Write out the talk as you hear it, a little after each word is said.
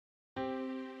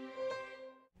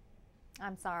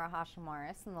I'm Sarah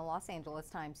Hashim-Waris in the Los Angeles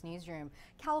Times newsroom.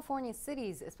 California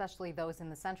cities, especially those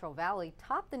in the Central Valley,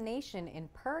 top the nation in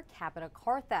per capita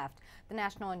car theft. The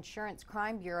National Insurance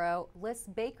Crime Bureau lists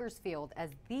Bakersfield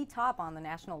as the top on the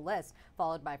national list,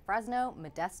 followed by Fresno,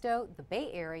 Modesto, the Bay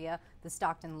Area, the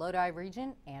Stockton-Lodi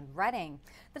region, and Redding.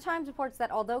 The Times reports that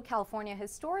although California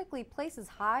historically places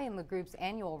high in the group's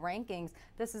annual rankings,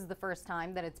 this is the first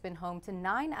time that it's been home to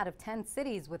 9 out of 10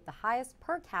 cities with the highest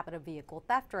per capita vehicle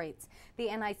theft rates. The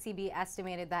NICB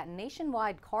estimated that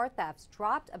nationwide car thefts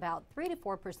dropped about 3 to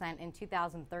 4% in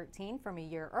 2013 from a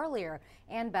year earlier,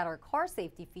 and better car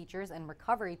safety features and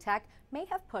recovery tech may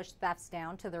have pushed thefts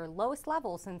down to their lowest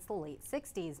level since the late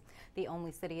 60s. The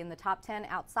only city in the top 10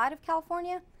 outside of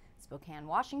California, Spokane,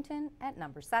 Washington at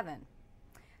number 7.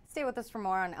 Stay with us for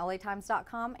more on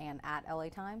LATimes.com and at LA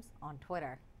Times on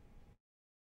Twitter.